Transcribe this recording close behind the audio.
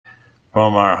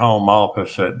from our home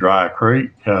office at Dry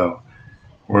Creek.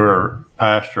 We're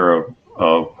pastor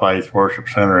of Faith Worship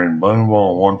Center in Boonville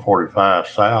on 145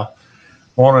 South.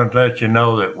 Wanted to let you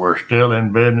know that we're still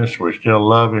in business, we're still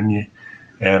loving you,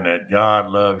 and that God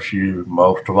loves you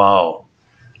most of all.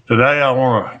 Today I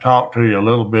want to talk to you a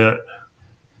little bit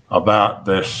about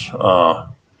this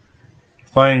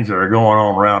things that are going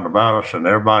on around about us, and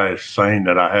everybody's saying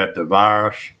that I had the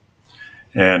virus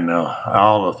and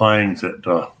all the things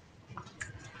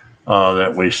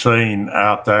that we've seen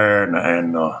out there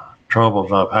and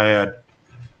troubles I've had.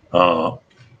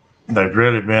 They've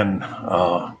really been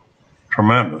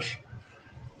tremendous.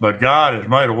 But God has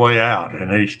made a way out,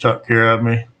 and He's took care of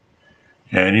me.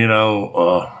 And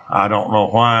I don't know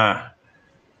why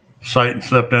Satan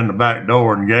slipped in the back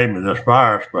door and gave me this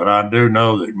virus, but I do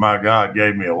know that my God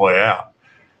gave me a way out,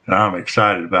 and I'm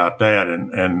excited about that.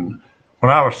 And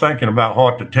when I was thinking about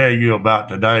what to tell you about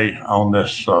today on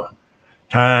this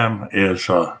time is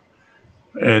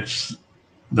it's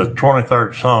the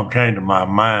 23rd Psalm came to my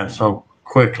mind so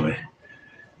quickly.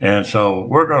 And so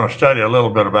we're going to study a little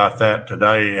bit about that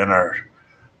today in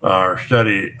our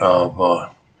study of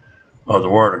the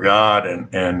Word of God,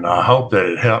 and I hope that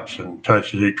it helps and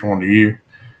touches each one of you.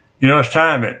 It's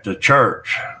time at the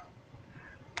church.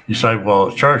 You say,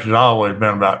 well, the church has always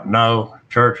been about, no,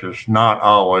 church is not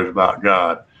always about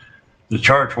God. The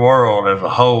church world as a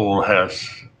whole has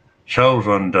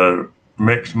chosen to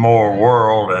mix more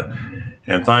world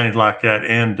and things like that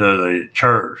into the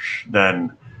church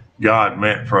than God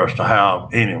meant for us to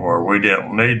have anywhere. We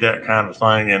didn't need that kind of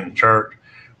thing in the church.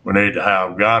 We need to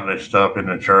have godly stuff in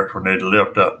the church. We need to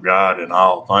lift up God in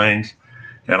all things.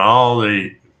 And all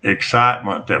the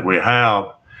excitement that we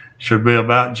have should be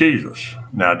about Jesus.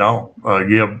 Now, don't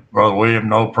give Brother William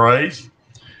no praise.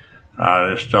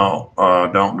 I just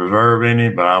don't deserve any,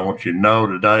 but I want you to know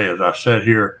today, as I sit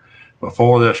here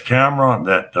before this camera,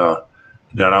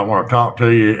 that I want to talk to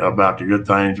you about the good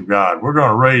things of God. We're going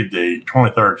to read the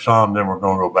 23rd Psalm, then we're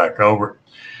going to go back over it.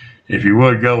 If you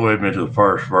would go with me to the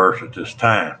first verse at this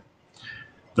time.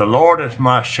 The Lord is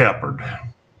my shepherd,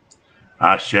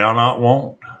 I shall not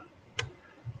want.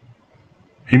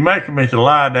 He maketh me to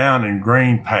lie down in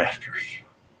green pastures.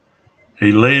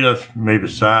 He leadeth me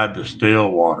beside the still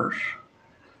waters.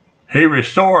 He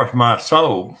restoreth my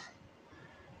soul.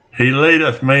 He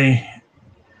leadeth me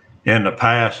in the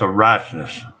paths of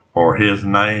righteousness for his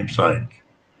name's sake.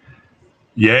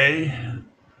 Yea,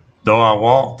 though I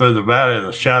walk through the valley of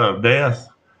the shadow of death,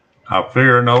 I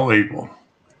fear no evil,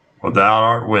 for thou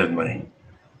art with me.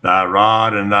 Thy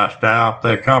rod and thy staff,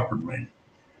 they comfort me.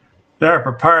 Thou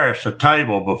preparest a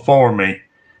table before me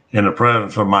in the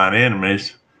presence of mine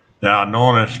enemies. Thou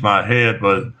anointest my head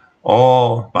with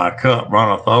oil, my cup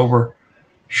runneth over.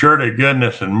 Surely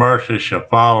goodness and mercy shall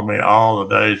follow me all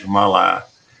the days of my life,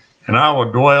 and I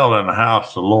will dwell in the house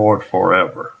of the Lord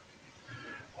forever.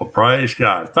 Well, praise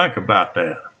God. Think about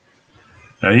that.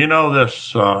 Now,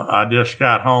 this, I just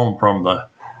got home from the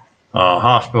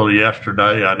hospital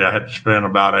yesterday. I had to spend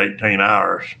about 18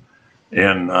 hours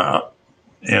in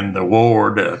the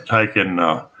ward taking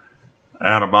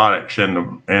antibiotics in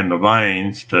the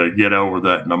veins to get over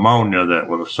that pneumonia that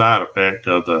was a side effect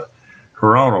of the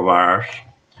coronavirus.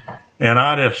 And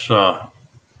I just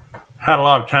had a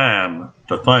lot of time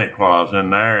to think while I was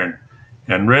in there,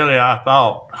 and really I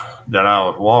thought that I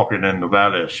was walking in the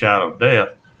valley of the shadow of death,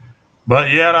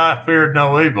 but yet I feared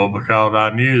no evil because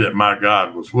I knew that my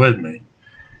God was with me,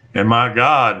 and my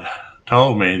God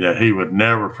told me that He would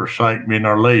never forsake me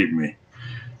nor leave me.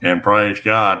 And praise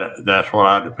God, that's what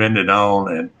I depended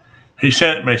on. And He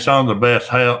sent me some of the best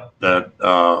help,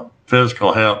 that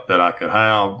physical help that I could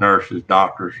have, nurses,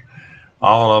 doctors,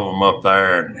 all of them up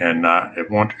there. And if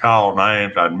I want to call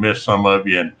names, I'd miss some of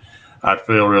you, and I'd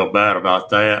feel real bad about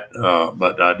that.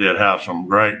 But I did have some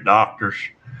great doctors,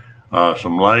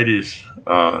 some ladies,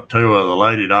 two of the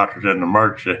lady doctors in the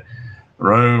emergency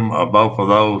room. Both of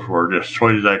those were just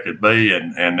sweet as they could be,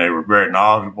 and they were very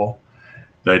knowledgeable.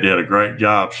 They did a great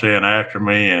job seeing after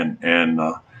me, and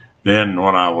then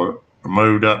when I was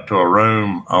moved up to a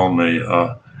room on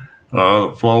the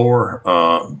other floor,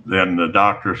 then the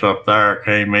doctors up there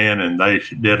came in, and they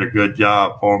did a good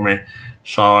job for me,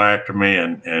 saw after me,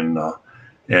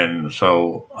 and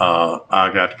so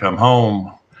I got to come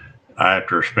home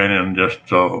after spending just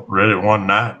really one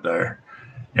night there,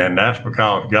 and that's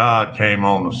because God came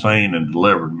on the scene and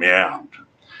delivered me out.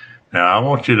 Now, I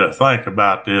want you to think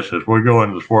about this as we go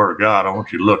into this Word of God. I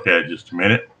want you to look at it just a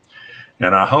minute.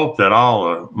 And I hope that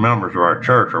all the members of our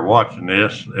church are watching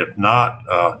this. If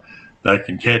not, they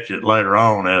can catch it later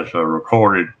on as a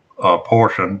recorded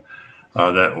portion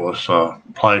that was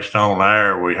placed on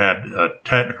there. We had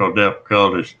technical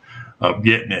difficulties of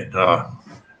getting it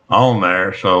on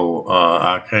there, so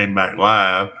I came back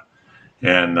live.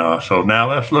 And so now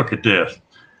let's look at this.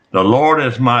 The Lord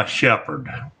is my shepherd.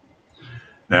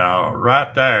 Now,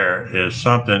 right there is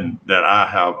something that I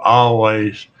have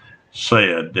always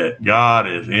said, that God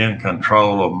is in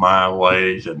control of my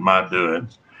ways and my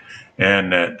doings,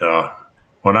 and that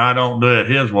when I don't do it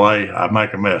His way, I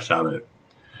make a mess out of it.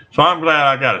 So I'm glad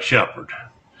I got a shepherd.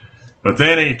 But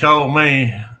then He told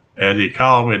me, as He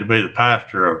called me to be the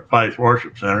pastor of Faith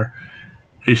Worship Center,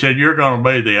 He said, you're going to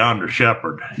be the under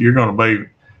shepherd. You're going to be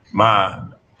my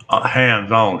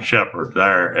hands-on shepherd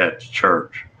there at the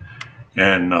church.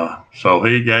 And so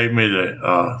He gave me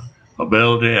the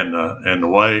ability and the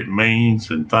way,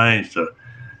 means and things to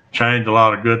change a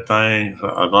lot of good things,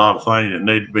 a lot of things that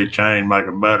need to be changed, make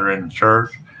them better in the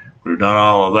church. We've done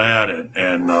all of that,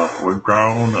 and we've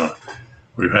grown.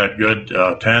 We've had good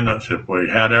attendance. If we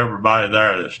had everybody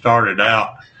there that started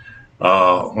out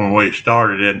when we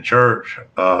started in church,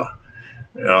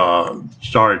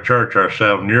 started church our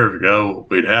 7 years ago,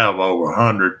 we'd have over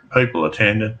 100 people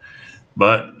attending.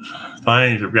 But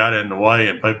things have got in the way,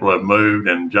 and people have moved,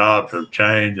 and jobs have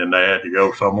changed, and they had to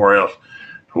go somewhere else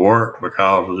to work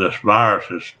because of this virus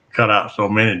has cut out so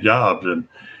many jobs in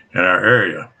our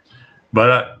area.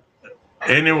 But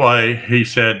anyway, He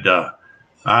said,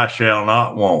 I shall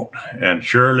not want, and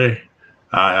surely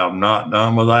I have not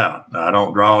done without. I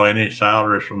don't draw any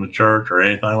salaries from the church or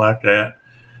anything like that,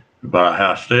 but I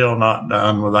have still not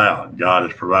done without. God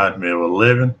has provided me with a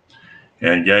living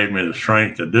and gave me the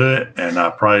strength to do it, and I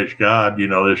praise God. You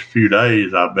know, this few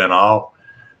days I've been off.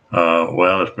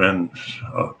 Well, it's been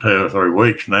 2 or 3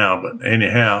 weeks now, but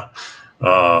anyhow,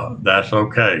 that's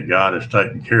okay. God is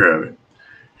taking care of it.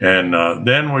 And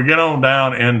then we get on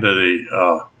down into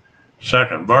the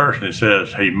second verse, and it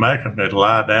says, He maketh me to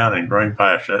lie down in green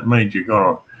pasture. That means you're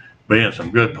going to be in some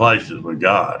good places with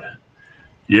God.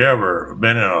 You ever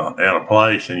been in a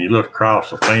place and you look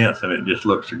across the fence and it just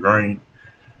looks green?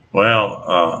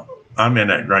 Well, I'm in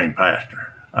that green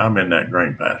pasture. I'm in that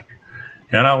green pasture.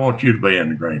 And I want you to be in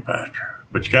the green pasture.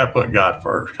 But you got to put God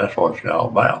first. That's what it's all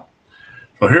about.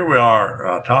 So here we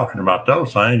are talking about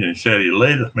those things. And He said, He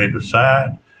leadeth me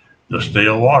beside the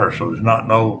still water. So there's not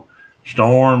no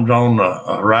storms on the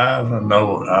horizon.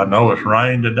 No, I know it's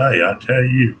rain today. I tell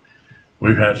you,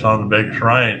 we've had some of the biggest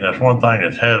rains. That's one thing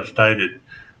that's hesitated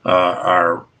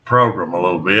our program a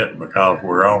little bit, because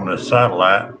we're on this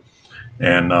satellite,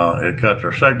 and it cuts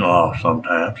our signal off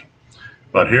sometimes.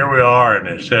 But here we are, and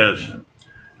it says,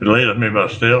 It leadeth me by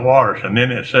still waters. And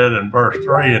then it says in verse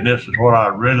 3, and this is what I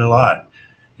really like.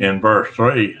 In verse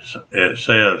 3, it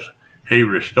says, He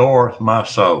restoreth my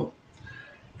soul.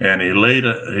 And He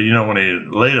leadeth, you know, when He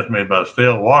leadeth me by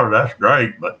still water, that's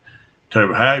great. But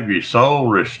to have your soul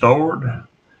restored,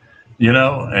 you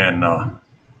know, and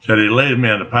said He leadeth me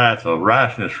in the path of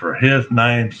righteousness for His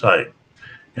name's sake.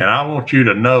 And I want you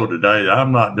to know today that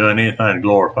I'm not doing anything to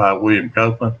glorify William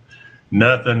Copeland.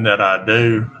 Nothing that I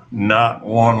do, not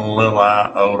one little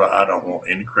iota, I don't want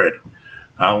any credit.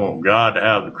 I want God to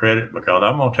have the credit, because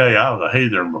I'm going to tell you, I was a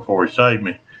heathen before He saved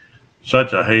me.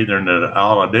 Such a heathen that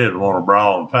all I did was want to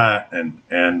brawl and fight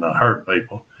and hurt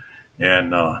people.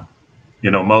 And,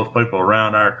 you know, most people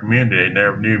around our community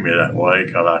never knew me that way,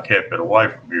 because I kept it away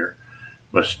from here.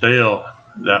 But still,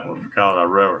 that was because I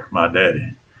reverenced my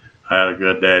daddy. I had a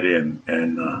good daddy, and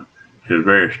he was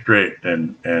very strict,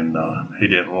 and he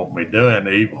didn't want me doing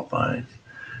evil things.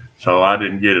 So I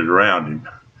didn't get it around him.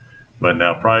 But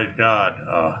now, praise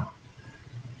God,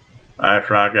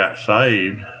 after I got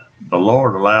saved, the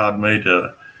Lord allowed me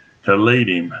to lead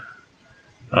him,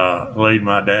 lead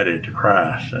my daddy to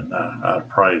Christ, and I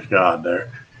praise God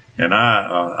there. And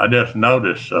I just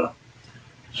noticed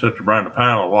Sister Brenda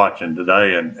Powell watching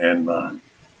today, and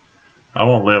I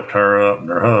want to lift her up and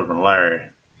her husband Larry.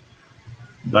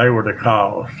 They were the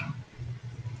cause.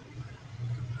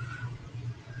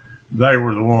 They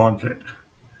were the ones that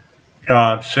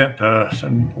God sent to us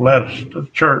and led us to the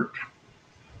church.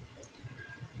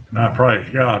 And I praise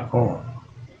God for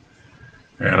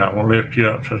them. And I want to lift you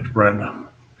up, Sister Brenda,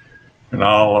 and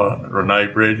all Renee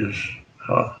Bridges,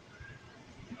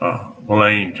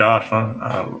 Wayne Jocelyn.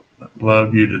 I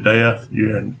love you to death,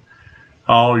 you and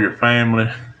all your family.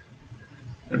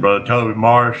 And Brother Toby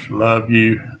Morris, love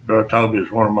you. Brother Toby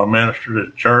is one of my ministers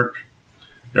at the church.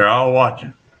 They're all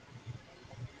watching.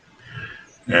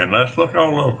 And let's look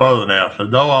on a little further now. So,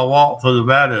 though I walk through the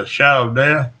valley of the shadow of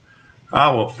death,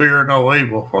 I will fear no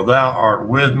evil, for Thou art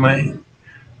with me.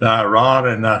 Thy rod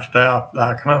and Thy staff,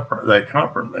 they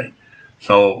comfort me.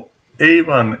 So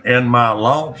even in my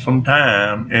lonesome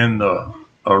time in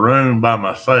a room by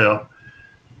myself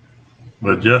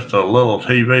with just a little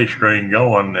TV screen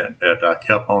going that I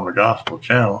kept on the gospel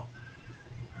channel,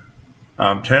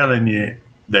 I'm telling you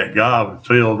that God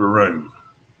filled the room.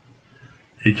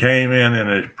 He came in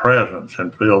his presence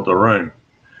and filled the room.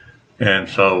 And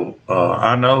so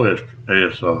I know his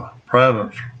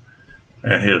presence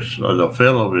and the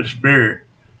fill of his spirit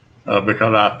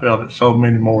because I felt it so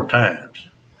many more times.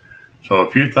 So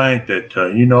if you think that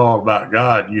you know all about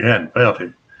God and you hadn't felt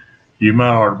it, you might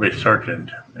ought to be searching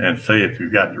and see if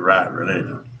you've got the right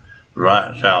religion, the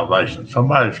right salvation.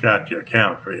 Somebody's got you a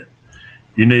counterfeit.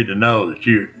 You need to know that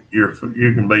you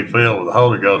can be filled with the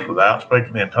Holy Ghost without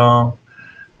speaking in tongues,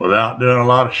 without doing a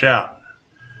lot of shouting.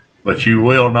 But you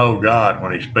will know God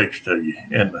when he speaks to you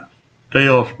in the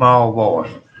still small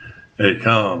voice that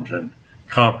comes and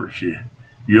comforts you.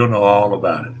 You'll know all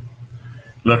about it.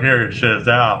 Look here, it says,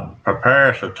 thou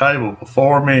preparest a table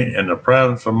before me in the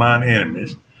presence of mine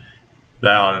enemies.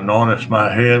 Thou anointest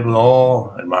my head with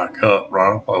oil, and my cup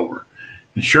runneth over.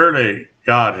 And surely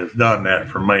God has done that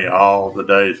for me all the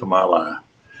days of my life.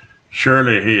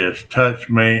 Surely he has touched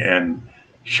me and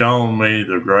shown me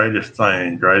the greatest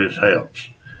thing, greatest helps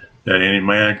that any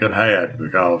man could have,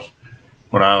 because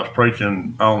when I was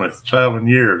preaching only 7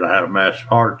 years, I had a massive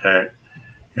heart attack,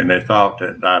 and they thought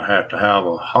that I'd have to have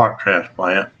a heart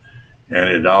transplant and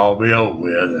it'd all be over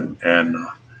with. And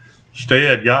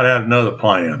instead, God had another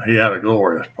plan. He had a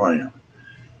glorious plan.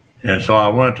 And so I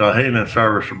went to a healing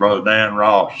service for Brother Dan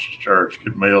Ross' church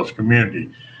at Mills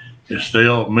Community.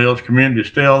 Mills Community is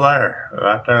still there,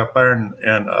 right there up there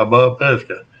and above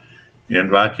Pisgah. I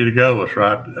invite you to go. It's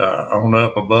right on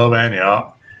up above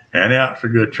Antioch. Antioch's a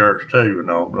good church too.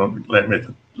 Don't let me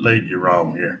lead you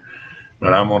wrong here.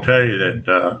 But I'm going to tell you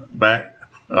that back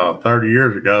 30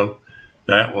 years ago,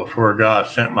 that was where God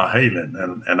sent my healing.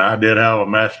 And I did have a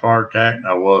massive heart attack. And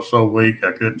I was so weak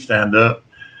I couldn't stand up.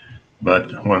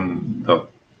 But when the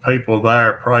people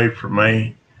there prayed for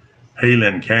me,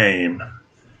 healing came.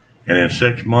 And in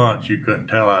 6 months, you couldn't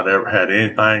tell I'd ever had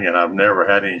anything. And I've never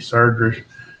had any surgeries,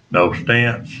 no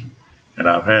stents. And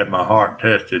I've had my heart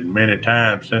tested many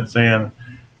times since then.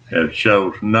 It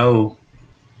shows no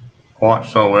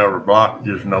whatsoever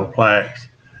blockages, no plaques,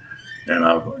 and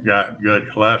I've got good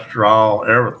cholesterol.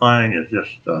 Everything is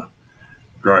just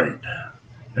great,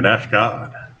 and that's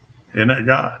God. Isn't that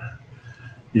God?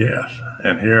 Yes.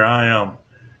 And here I am.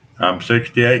 I'm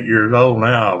 68 years old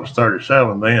now. I was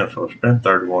 37 then, so it's been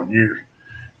 31 years,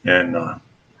 and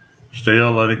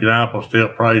still an example, still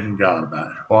praising God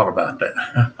about it. What about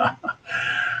that?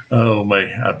 Oh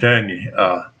me, I'm telling you,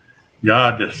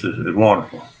 God just is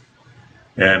wonderful.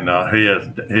 And he has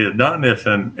done this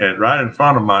and right in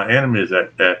front of my enemies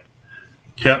that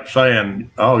kept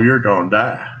saying, oh, you're going to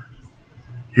die.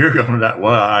 You're going to die.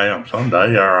 Well, I am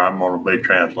someday, or I'm going to be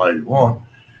translated one.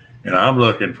 And I'm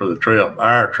looking for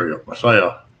our trip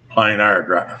myself, plane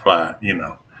air flight, And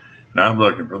I'm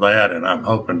looking for that, and I'm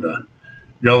hoping to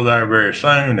go there very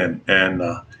soon. And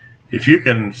if you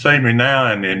can see me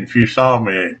now, and if you saw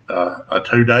me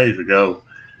 2 days ago,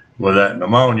 with that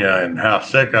pneumonia and how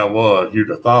sick I was, you'd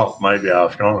have thought maybe I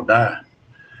was going to die.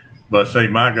 But see,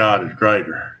 my God is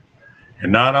greater.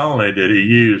 And not only did he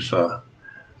use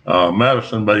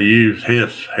medicine, but he used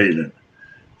his healing.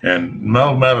 And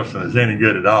no medicine is any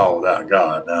good at all without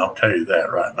God. Now, I'll tell you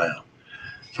that right now.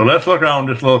 So let's look on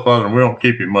just a little further, and we won't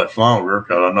keep you much longer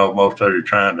because I know most of you are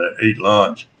trying to eat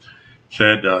lunch. It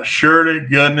said, surely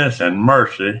goodness and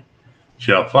mercy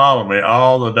shall follow me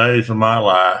all the days of my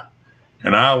life,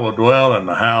 and I will dwell in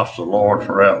the house of the Lord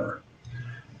forever.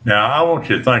 Now, I want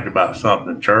you to think about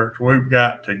something, church. We've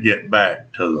got to get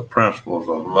back to the principles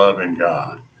of loving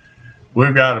God.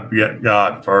 We've got to get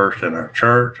God first in our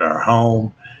church, our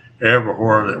home,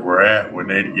 everywhere that we're at. We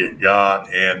need to get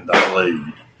God in the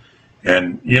lead.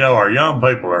 And, our young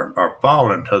people are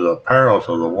falling to the perils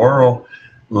of the world,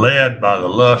 led by the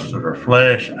lust of their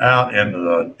flesh out into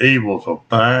the evils of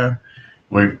time.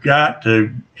 We've got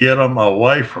to get them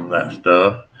away from that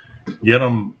stuff, get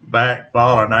them back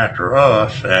following after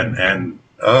us and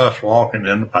us walking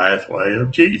in the pathway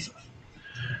of Jesus.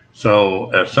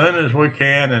 So as soon as we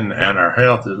can and our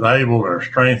health is able, our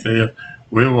strength is,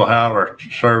 we will have our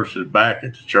services back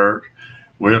at the church.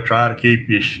 We'll try to keep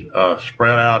you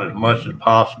spread out as much as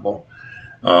possible.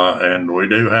 And we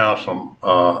do have some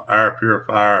air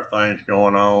purifier things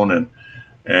going on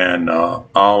and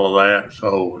all of that,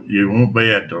 so you won't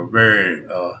be at the very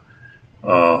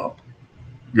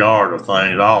guard of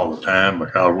things all the time,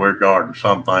 because we're guarding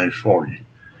some things for you.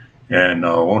 And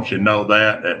I want you to know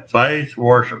that at Faith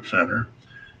Worship Center,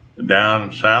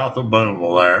 down south of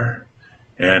Boonville there,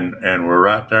 and we're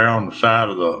right there on the side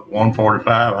of the 145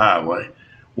 highway.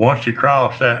 Once you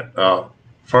cross that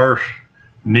first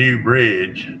new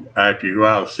bridge, after you go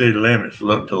out of the city limits,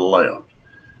 look to the left.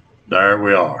 There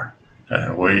we are.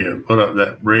 We put up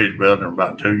that bridge building in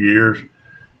about 2 years,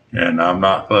 and I'm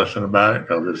not fussing about it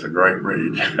because it's a great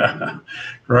bridge.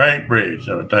 Great bridge.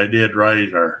 So they did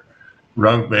raise our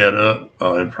road bed up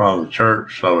in front of the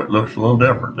church, so it looks a little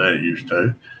different than it used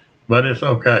to, but it's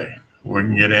okay. We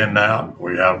can get in and out.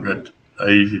 We have good,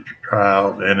 easy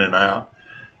trials in and out,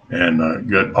 and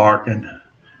good parking.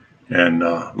 And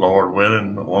Lord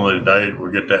willing, one of the days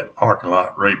we'll get that parking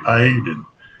lot repaved, and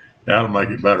that'll make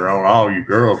it better on all you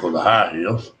girls with the high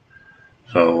heels.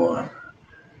 So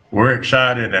we're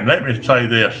excited. And let me say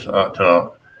this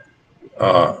to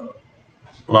a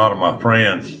lot of my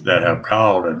friends that have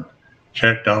called and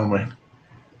checked on me.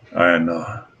 And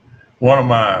one of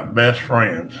my best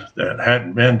friends that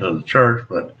hadn't been to the church,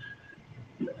 but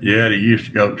yet he used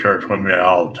to go to church with me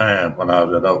all the time when I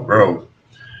was at Oak Grove,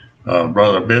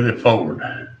 Brother Billy Ford.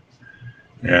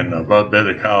 And Brother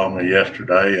Billy called me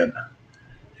yesterday, and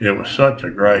it was such a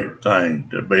great thing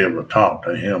to be able to talk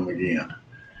to him again.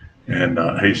 And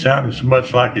he sounded so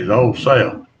much like his old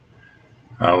self.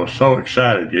 I was so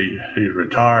excited. He's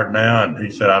retired now, and he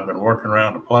said, I've been working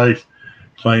around the place,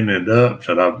 cleaning it up,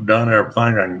 said I've done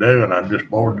everything I can do, and I'm just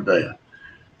bored to death.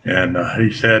 And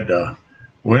he said,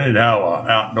 we need to have an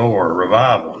outdoor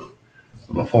revival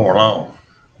before long.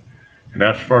 And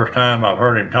that's the first time I've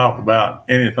heard him talk about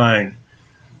anything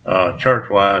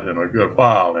church-wise in a good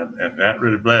while, and that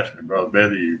really blessed me, Brother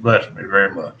Billy. You blessed me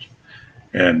very much.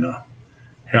 And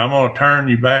I'm going to turn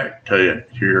you back to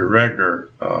your regular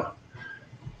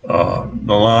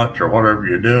the lunch or whatever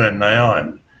you're doing now,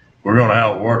 and we're going to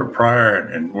have a word of prayer,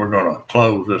 and we're going to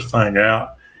close this thing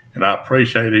out. And I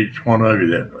appreciate each one of you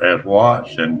that has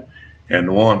watched, and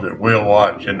the ones that will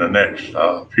watch in the next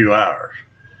few hours.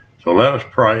 So let us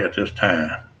pray at this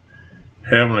time.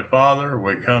 Heavenly Father,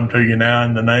 we come to you now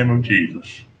in the name of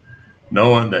Jesus,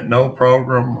 knowing that no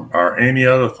program or any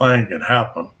other thing can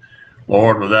happen,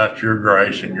 Lord, without your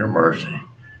grace and your mercy.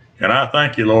 And I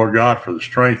thank you, Lord God, for the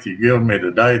strength you've given me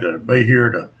today to be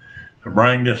here to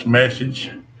bring this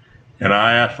message. And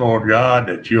I ask, Lord God,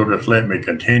 that you'll just let me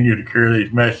continue to carry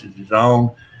these messages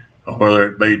on,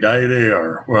 whether it be daily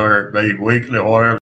or whether it be weekly or whatever.